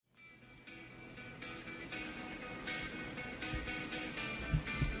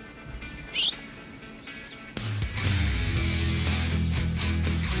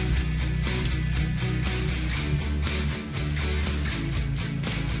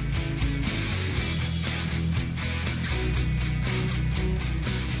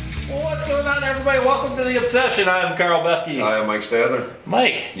what's going on, everybody? Welcome to The Obsession. I'm Karl Bethke. Hi, I'm Mike Stadler.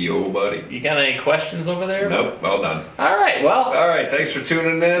 Mike. Yo, buddy. You got any questions over there? Nope, well done. All right, well. All right, thanks for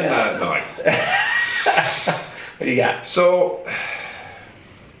tuning in. Yeah. No, What do you got? So,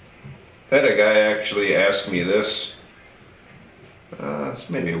 I had a guy actually ask me this, it's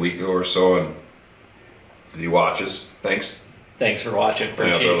maybe a week ago or so, and he watches. Thanks. Thanks for watching. I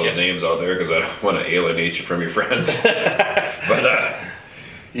Appreciate throw you. those names out there because I don't want to alienate you from your friends. But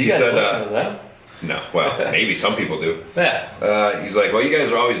You he guys said, listen to them? no, well, maybe some people do. Yeah. He's like, well, you guys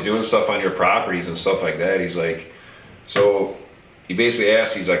are always doing stuff on your properties and stuff like that. He's like, so he basically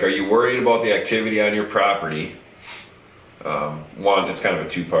asked, he's like, are you worried about the activity on your property? One, it's kind of a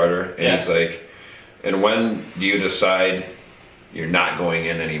two-parter. And he's like, and when do you decide you're not going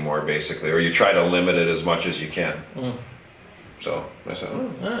in anymore, basically, or you try to limit it as much as you can? So I said,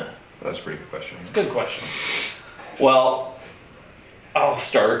 that's a pretty good question. It's a good question. Well, I'll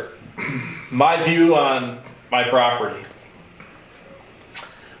start. My view on my property.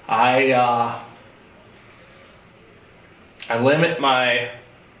 I limit my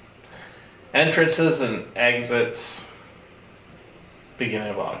entrances and exits beginning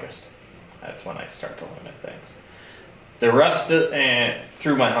of August. That's when I start to limit things. The rest of, and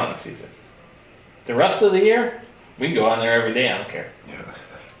through my hunting season. The rest of the year, we can go on there every day, I don't care. Yeah.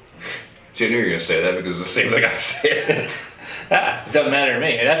 See, I knew you were going to say that because it's the same thing I said. It doesn't matter to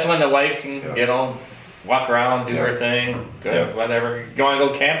me. That's when the wife can, you know, walk around, do her thing, go, whatever. You want to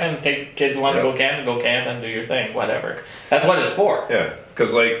go camping? Take kids want to go camping, do your thing, whatever. That's what it's for. Yeah,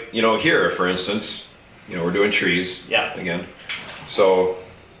 because like, you know, here, for instance, you know, we're doing trees again. So,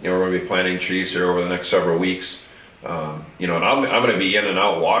 you know, we're going to be planting trees here over the next several weeks. You know, and I'm going to be in and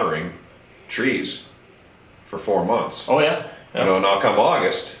out watering trees for 4 months. Oh, yeah. You know, now come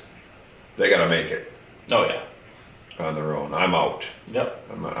August, they got to make it. Oh, yeah. On their own. I'm out. Yep.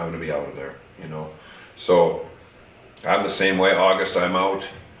 I'm going to be out of there, you know. So I'm the same way. August, I'm out.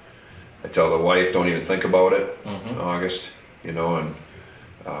 I tell the wife, don't even think about it in August, you know, and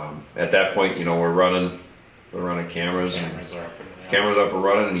at that point, you know, we're running cameras. Cameras are up cameras up and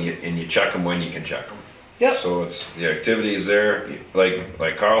running, and you check them when you can check them. Yep. So it's, the activity is there.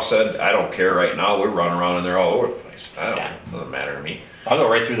 Like Karl said, I don't care right now. We're running around in there all over the place. It doesn't matter to me. I'll go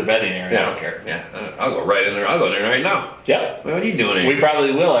right through the bedding area. I don't care. Yeah, I'll go right in there. I'll go in there right now. Yep. What are you doing? We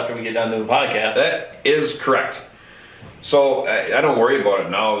probably will after we get done doing the podcast. That is correct. So I don't worry about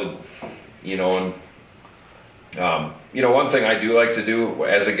it now. You know, and you know, one thing I do like to do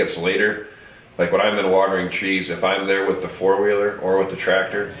as it gets later, like when I'm in watering trees, if I'm there with the 4-wheeler or with the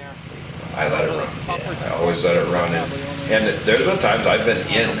tractor, I let it run. I always let it run. And there's been times I've been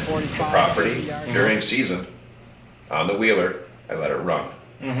in the property during season on the wheeler. I let it run.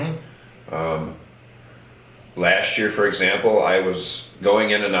 Last year, for example, I was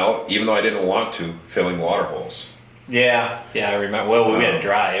going in and out, even though I didn't want to, filling water holes. Yeah, I remember. Well, we had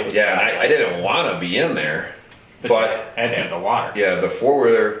dry. It was dry. And I didn't want to be in there. But I had to have the water. Yeah, the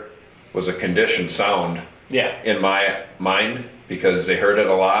 4-wheeler was a conditioned sound in my mind because they heard it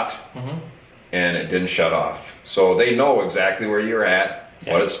a lot and it didn't shut off. So they know exactly where you're at,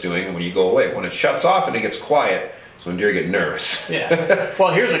 what it's doing, and when you go away. When it shuts off and it gets quiet, it's when deer get nervous. Yeah.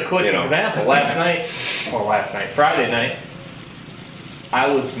 Well, here's a quick example. Friday night, I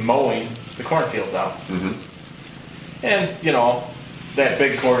was mowing the cornfield down. And, you know, that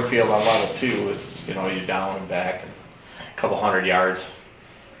big cornfield on level 2 is, you know, you're down and back a couple 100 yards.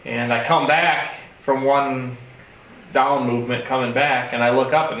 And I come back from one down movement coming back, and I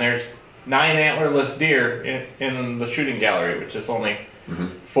look up and there's 9 antlerless deer in the shooting gallery, which is only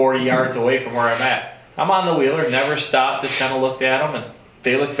 40 yards away from where I'm at. I'm on the wheeler, never stopped, just kind of looked at them, and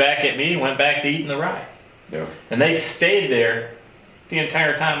they looked back at me and went back to eating the rye. Yeah. And they stayed there the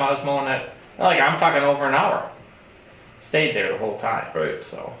entire time I was mowing that. Like, I'm talking over an hour. Stayed there the whole time. Right.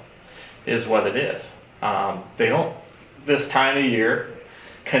 So, is what it is. They don't, this time of year,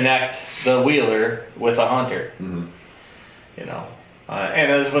 connect the wheeler with a hunter. You know.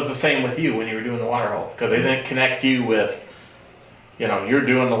 And it was the same with you when you were doing the water hole. Because they didn't connect you with, you know, you're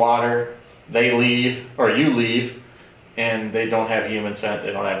doing the water, they leave, or you leave, and they don't have human scent,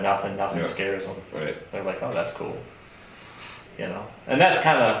 they don't have nothing scares them. Right. They're like, oh, that's cool. You know, and that's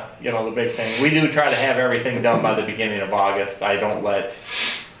kind of, you know, the big thing. We do try to have everything done by the beginning of August. I don't let,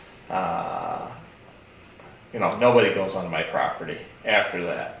 you know, nobody goes onto my property after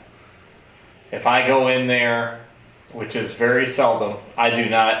that. If I go in there, which is very seldom, I do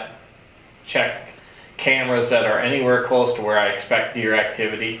not check cameras that are anywhere close to where I expect deer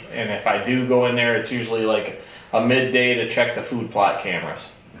activity. And if I do go in there, it's usually like a midday to check the food plot cameras,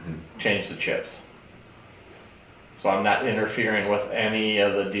 change the chips. So I'm not interfering with any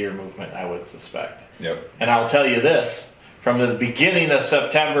of the deer movement, I would suspect. Yep. And I'll tell you this, from the beginning of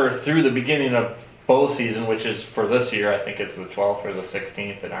September through the beginning of bow season, which is for this year, I think it's the 12th or the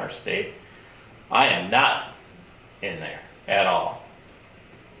 16th in our state, I am not in there at all.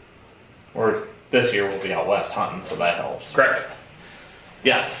 Or this year we'll be out west hunting, so that helps. Correct.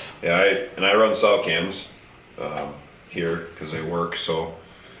 Yes. Yeah, I run sow cams here because they work, so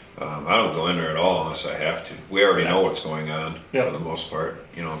I don't go in there at all unless I have to. We already know what's going on for the most part.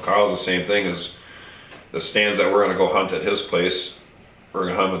 You know, Karl's the same thing as the stands that we're going to go hunt at his place. We're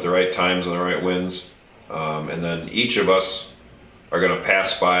going to hunt at the right times and the right winds, and then each of us are going to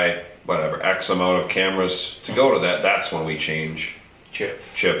pass by whatever X amount of cameras to go to that. That's when we change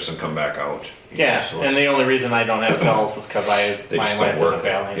chips and come back out. Yeah, so and the only reason I don't have cells is because my land's in the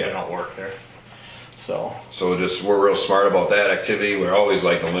valley and they yeah. don't work there. So just we're real smart about that activity. We're always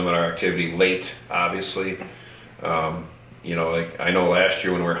like to limit our activity late, obviously. You know, like I know last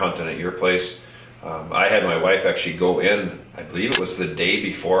year when we were hunting at your place, I had my wife actually go in, I believe it was the day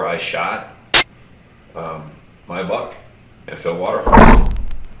before I shot my buck and fill water holes.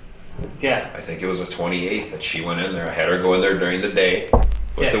 Yeah. I think it was the 28th that she went in there. I had her go in there during the day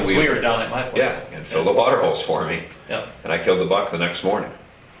with the wheel. We were down at my place. Yeah, and fill the water holes for me. Yep. And I killed the buck the next morning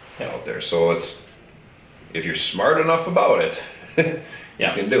out there. So it's, if you're smart enough about it, you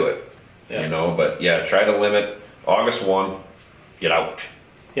can do it. You know, but yeah, try to limit August 1, get out.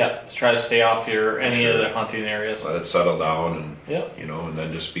 Yeah, let's try to stay off any of the hunting areas. Let it settle down and, you know, and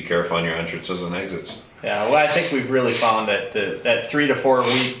then just be careful on your entrances and exits. Yeah, well, I think we've really found that that 3 to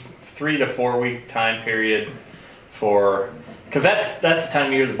 4 week time period because that's the time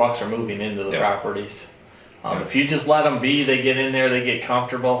of year the bucks are moving into the properties. If you just let them be, they get in there, they get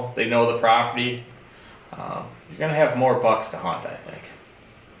comfortable, they know the property, you're going to have more bucks to hunt, I think.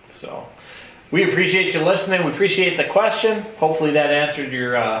 So we appreciate you listening. We appreciate the question. Hopefully that answered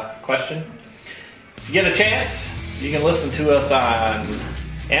your question. If you get a chance, you can listen to us on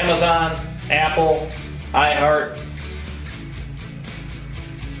Amazon, Apple, iHeart,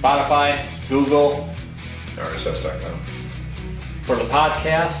 Spotify, Google, RSS.com. For the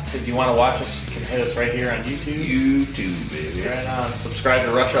podcast, if you want to watch us, you can hit us right here on YouTube. YouTube, baby. Right on. Subscribe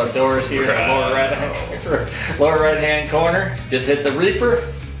to Rush Outdoors here in the lower right hand corner. Just hit the Reaper.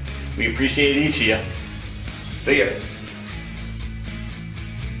 We appreciate each of you. See ya.